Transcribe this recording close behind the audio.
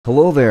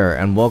Hello there,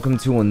 and welcome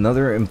to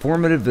another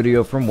informative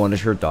video from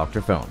Wondershare Dr.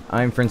 Phone.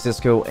 I'm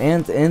Francisco,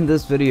 and in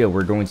this video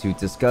we're going to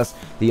discuss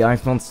the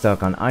iPhone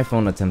stuck on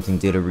iPhone attempting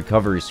data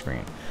recovery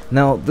screen.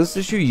 Now, this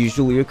issue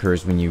usually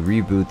occurs when you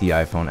reboot the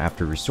iPhone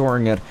after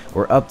restoring it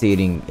or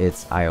updating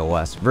its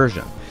iOS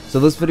version. So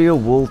this video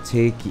will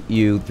take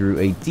you through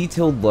a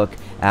detailed look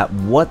at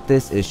what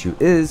this issue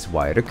is,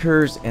 why it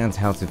occurs, and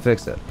how to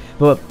fix it.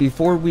 But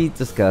before we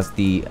discuss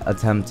the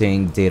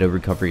attempting data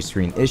recovery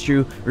screen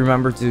issue,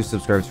 remember to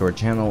subscribe to our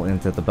channel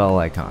and hit the bell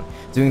icon.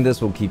 Doing this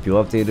will keep you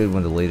updated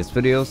when the latest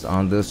videos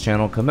on this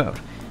channel come out.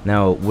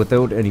 Now,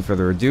 without any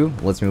further ado,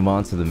 let's move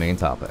on to the main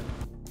topic.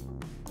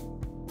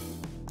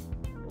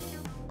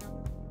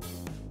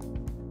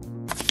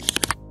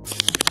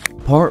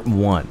 Part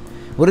 1.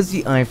 What is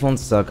the iPhone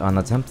stuck on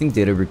attempting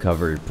data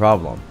recovery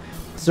problem?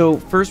 So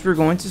first we're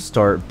going to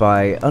start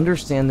by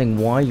understanding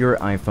why your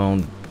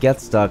iPhone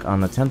gets stuck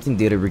on attempting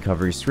data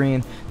recovery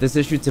screen. This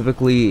issue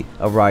typically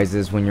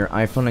arises when your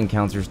iPhone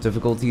encounters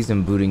difficulties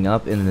in booting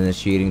up and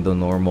initiating the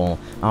normal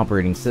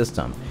operating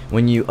system.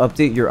 When you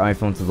update your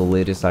iPhone to the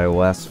latest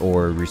iOS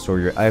or restore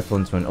your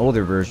iPhone to an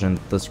older version,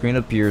 the screen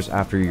appears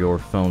after your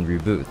phone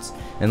reboots.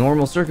 In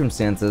normal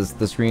circumstances,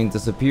 the screen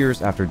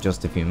disappears after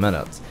just a few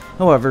minutes.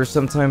 However,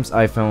 sometimes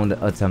iPhone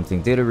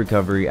attempting data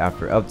recovery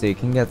after update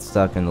can get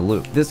stuck in the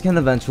loop. This can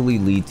eventually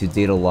lead to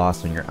data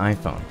loss on your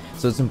iPhone.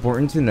 So it's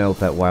important to note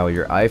that while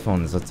your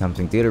iPhone is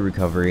attempting data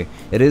recovery,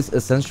 it is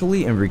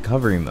essentially in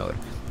recovery mode,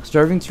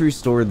 striving to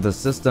restore the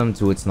system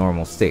to its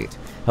normal state.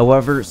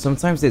 However,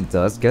 sometimes it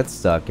does get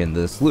stuck in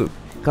this loop,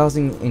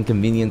 causing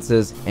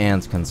inconveniences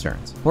and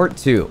concerns. Part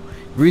 2.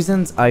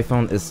 Reasons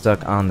iPhone is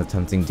stuck on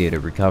attempting data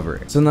recovery.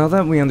 So now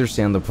that we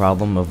understand the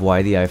problem of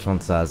why the iPhone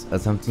says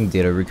attempting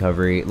data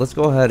recovery, let's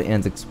go ahead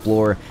and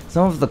explore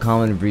some of the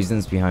common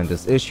reasons behind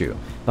this issue.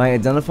 By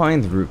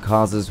identifying the root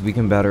causes, we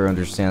can better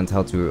understand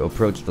how to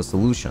approach the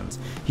solutions.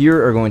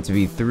 Here are going to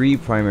be 3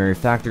 primary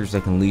factors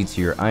that can lead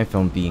to your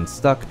iPhone being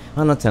stuck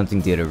on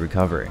attempting data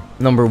recovery.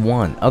 Number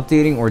 1.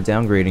 Updating or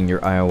downgrading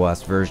your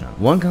iOS version.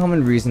 One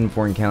common reason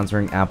for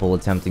encountering Apple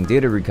attempting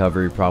data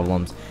recovery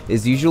problems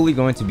is usually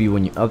going to be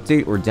when you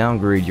update or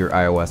downgrade your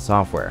iOS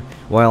software.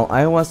 While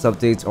iOS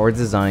updates are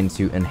designed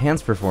to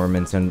enhance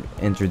performance and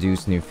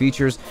introduce new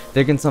features,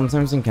 they can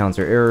sometimes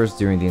encounter errors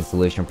during the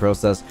installation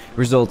process,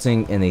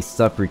 resulting in a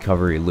stuck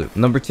recovery loop.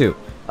 Number 2.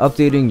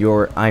 Updating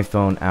your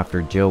iPhone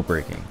after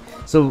jailbreaking.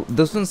 So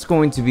this one's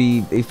going to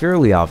be a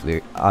fairly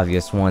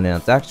obvious one, and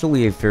it's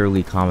actually a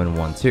fairly common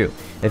one too.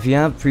 If you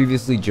have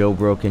previously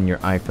jailbroken your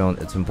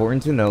iPhone, it's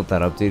important to note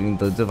that updating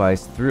the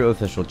device through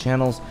official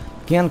channels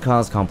can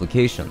cause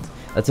complications.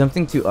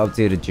 Attempting to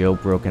update a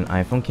jailbroken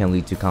iPhone can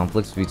lead to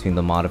conflicts between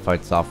the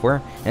modified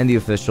software and the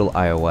official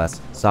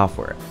iOS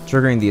software,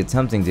 triggering the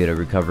attempting data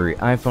recovery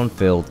iPhone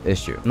failed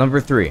issue.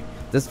 Number 3.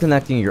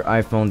 Disconnecting your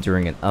iPhone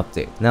during an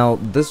update. Now,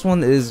 this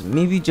one is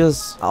maybe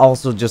just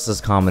as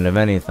common of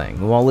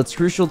anything. While it's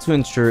crucial to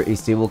ensure a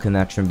stable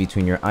connection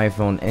between your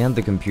iPhone and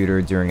the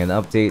computer during an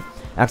update,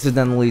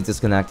 accidentally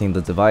disconnecting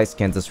the device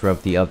can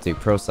disrupt the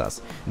update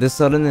process. This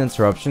sudden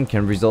interruption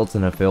can result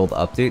in a failed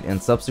update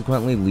and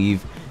subsequently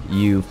leave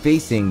you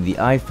facing the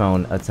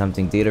iPhone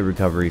attempting data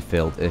recovery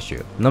failed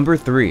issue. Number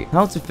 3.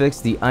 How to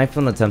fix the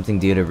iPhone attempting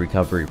data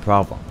recovery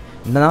problem.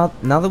 Now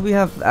that we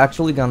have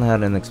actually gone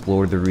ahead and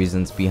explored the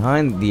reasons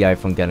behind the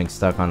iPhone getting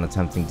stuck on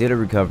attempting data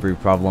recovery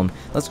problem,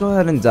 let's go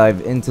ahead and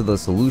dive into the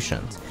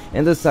solutions.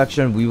 In this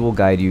section, we will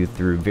guide you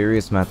through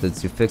various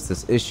methods to fix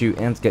this issue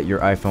and get your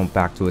iPhone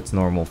back to its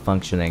normal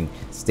functioning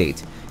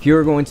state. Here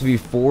are going to be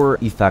 4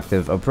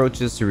 effective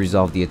approaches to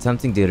resolve the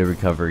attempting data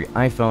recovery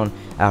iPhone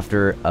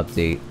after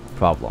update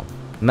problem.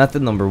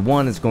 Method number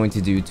 1 is going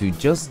to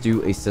just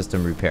do a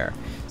system repair.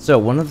 So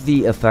one of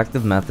the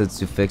effective methods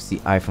to fix the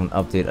iPhone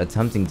update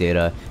attempting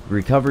data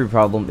recovery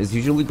problem is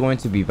usually going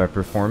to be by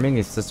performing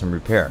a system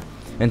repair.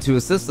 And to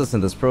assist us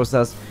in this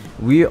process,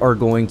 we are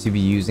going to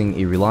be using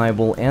a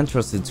reliable and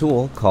trusted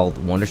tool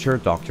called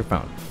Wondershare Dr.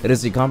 Phone. It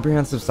is a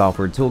comprehensive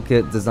software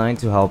toolkit designed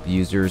to help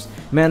users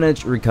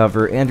manage,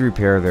 recover, and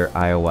repair their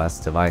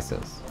iOS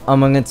devices.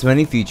 Among its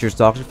many features,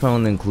 Dr.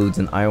 Phone includes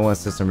an iOS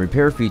system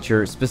repair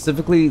feature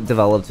specifically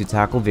developed to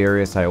tackle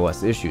various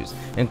iOS issues,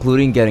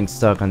 including getting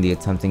stuck on the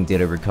attempting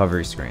data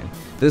recovery screen.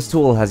 This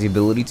tool has the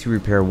ability to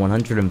repair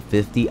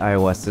 150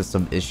 iOS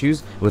system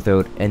issues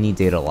without any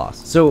data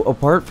loss. So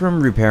apart from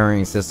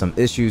repairing system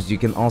issues, you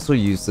can also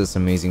use this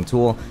amazing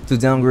tool to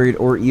downgrade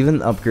or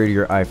even upgrade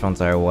your iPhone's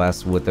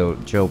iOS without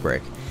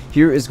jailbreak.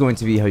 Here is going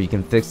to be how you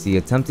can fix the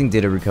attempting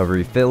data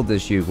recovery failed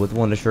issue with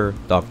Wondershare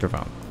Dr.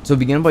 Phone. So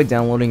begin by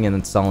downloading and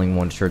installing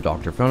Wondershare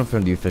Dr. Phone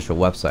from the official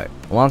website.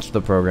 Launch the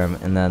program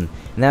and then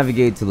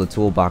navigate to the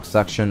toolbox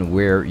section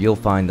where you'll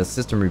find the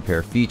system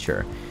repair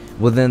feature.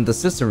 Within the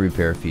system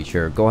repair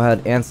feature, go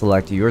ahead and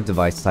select your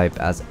device type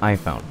as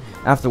iPhone.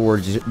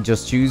 Afterwards,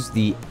 just choose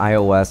the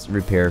iOS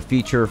repair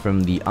feature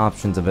from the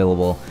options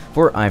available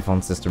for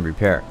iPhone system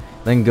repair.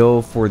 Then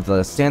go for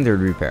the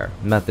standard repair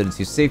method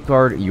to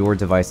safeguard your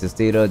device's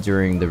data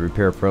during the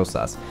repair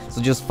process.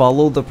 So just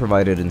follow the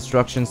provided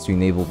instructions to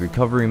enable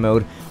recovery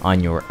mode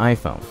on your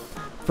iPhone.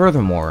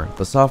 Furthermore,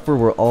 the software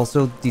will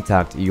also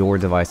detect your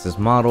device's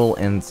model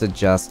and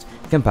suggest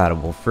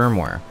compatible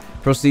firmware.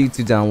 Proceed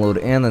to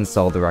download and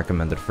install the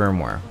recommended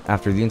firmware.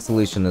 After the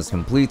installation is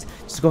complete,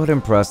 just go ahead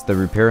and press the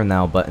Repair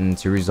Now button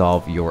to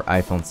resolve your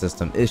iPhone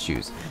system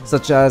issues,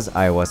 such as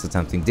iOS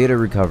attempting data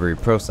recovery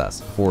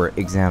process, for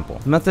example.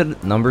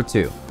 Method number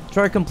 2.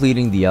 Try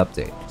completing the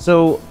update.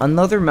 So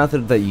another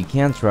method that you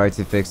can try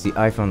to fix the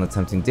iPhone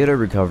attempting data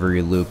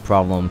recovery loop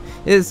problem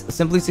is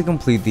simply to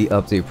complete the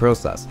update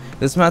process.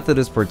 This method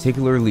is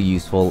particularly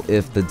useful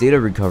if the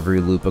data recovery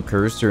loop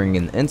occurs during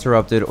an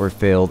interrupted or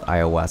failed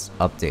iOS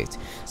update.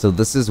 So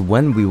this is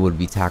when we would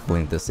be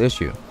tackling this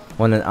issue.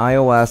 When an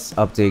iOS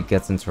update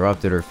gets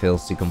interrupted or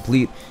fails to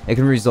complete, it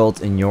can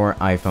result in your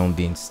iPhone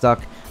being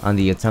stuck on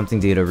the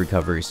attempting data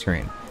recovery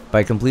screen.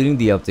 By completing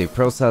the update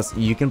process,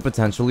 you can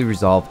potentially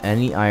resolve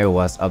any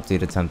iOS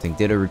update attempting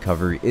data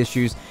recovery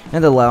issues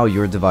and allow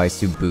your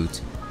device to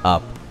boot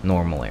up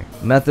normally.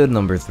 Method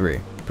number 3.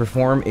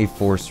 Perform a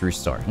forced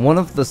restart. One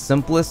of the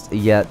simplest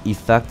yet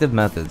effective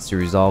methods to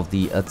resolve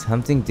the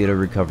attempting data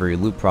recovery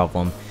loop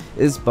problem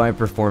is by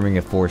performing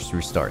a forced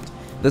restart.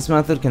 This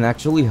method can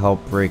actually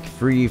help break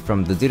free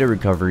from the data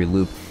recovery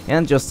loop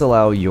and just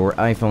allow your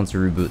iPhone to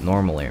reboot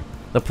normally.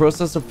 The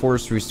process of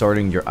forced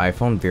restarting your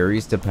iPhone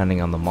varies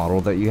depending on the model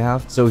that you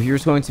have, so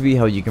here's going to be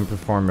how you can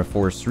perform a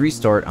forced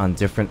restart on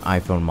different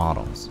iPhone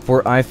models.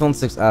 For iPhone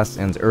 6s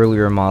and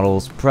earlier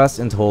models, press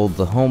and hold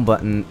the home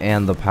button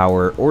and the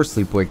power or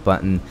sleep wake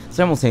button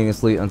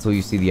simultaneously until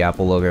you see the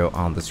Apple logo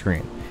on the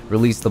screen.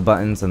 Release the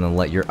buttons and then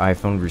let your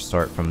iPhone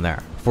restart from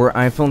there. For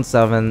iPhone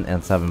 7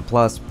 and 7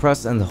 Plus,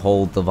 press and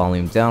hold the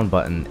volume down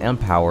button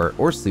and power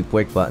or sleep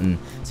wake button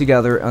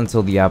together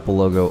until the Apple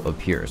logo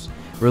appears.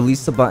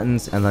 Release the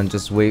buttons and then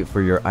just wait for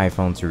your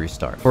iPhone to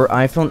restart. For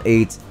iPhone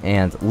 8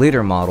 and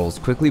later models,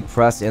 quickly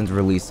press and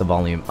release the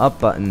volume up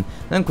button,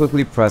 then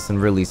quickly press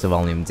and release the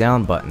volume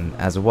down button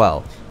as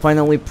well.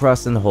 Finally,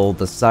 press and hold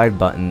the side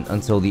button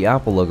until the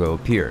Apple logo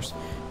appears.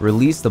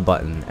 Release the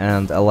button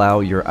and allow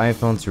your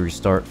iPhone to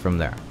restart from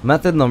there.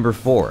 Method number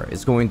 4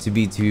 is going to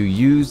be to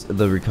use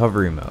the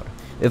recovery mode.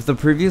 If the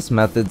previous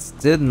methods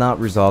did not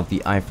resolve the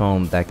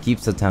iPhone that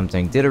keeps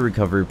attempting data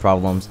recovery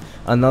problems,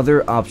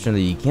 another option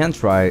that you can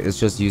try is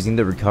just using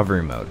the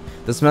recovery mode.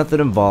 This method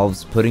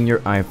involves putting your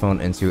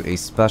iPhone into a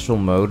special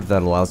mode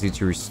that allows you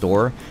to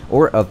restore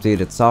or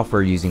update its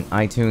software using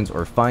iTunes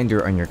or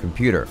Finder on your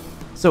computer.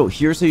 So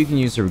here's how you can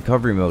use the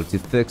recovery mode to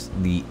fix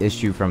the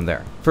issue from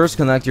there. First,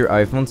 connect your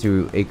iPhone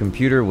to a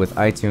computer with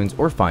iTunes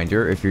or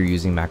Finder if you're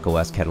using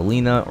macOS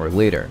Catalina or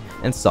later.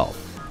 Install.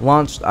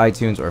 Launch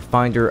iTunes or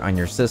Finder on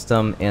your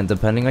system, and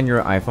depending on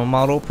your iPhone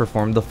model,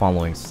 perform the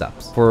following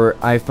steps. For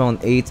iPhone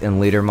 8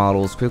 and later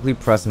models, quickly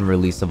press and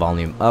release the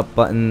volume up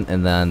button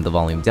and then the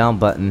volume down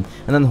button,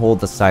 and then hold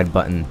the side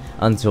button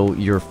until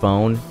your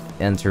phone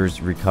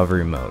enters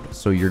recovery mode.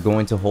 So you're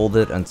going to hold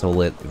it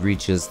until it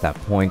reaches that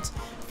point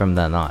from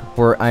then on.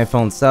 For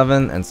iPhone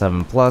 7 and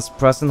 7 Plus,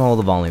 press and hold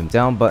the volume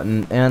down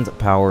button and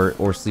power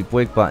or sleep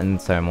wake button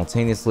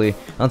simultaneously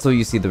until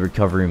you see the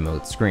recovery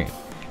mode screen.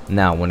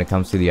 Now, when it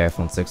comes to the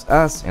iPhone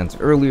 6s and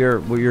earlier,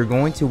 what you're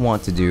going to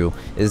want to do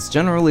is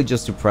generally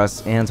just to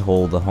press and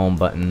hold the home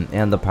button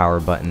and the power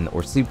button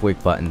or sleep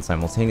wake button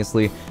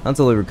simultaneously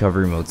until the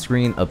recovery mode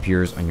screen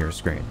appears on your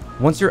screen.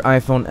 Once your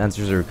iPhone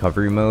enters the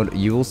recovery mode,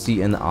 you will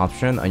see an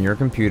option on your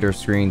computer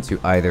screen to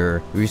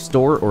either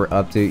restore or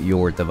update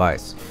your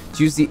device.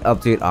 Choose the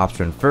update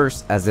option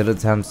first, as it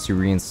attempts to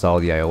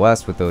reinstall the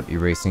iOS without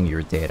erasing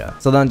your data.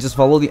 So then just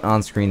follow the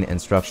on-screen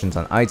instructions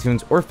on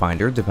iTunes or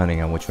Finder,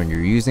 depending on which one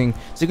you're using,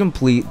 to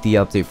complete the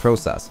update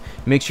process.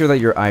 Make sure that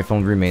your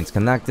iPhone remains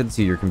connected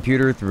to your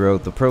computer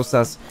throughout the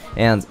process,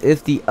 and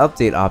if the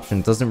update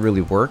option doesn't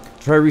really work,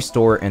 try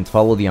restore and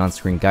follow the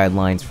on-screen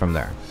guidelines from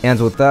there.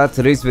 And with that,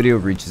 today's video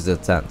reaches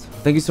its end.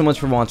 Thank you so much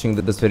for watching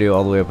this video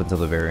all the way up until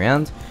the very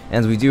end,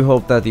 and we do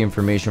hope that the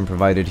information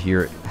provided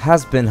here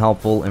has been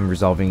helpful in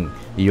resolving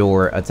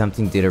your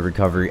attempting data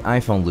recovery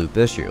iPhone loop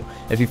issue.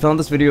 If you found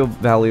this video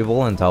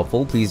valuable and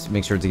helpful, please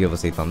make sure to give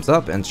us a thumbs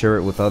up and share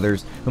it with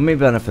others who may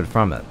benefit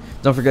from it.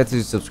 Don't forget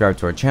to subscribe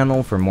to our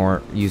channel for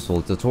more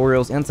useful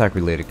tutorials and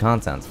tech-related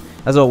content.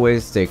 As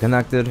always, stay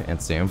connected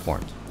and stay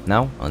informed.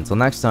 Now, until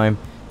next time,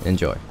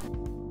 enjoy.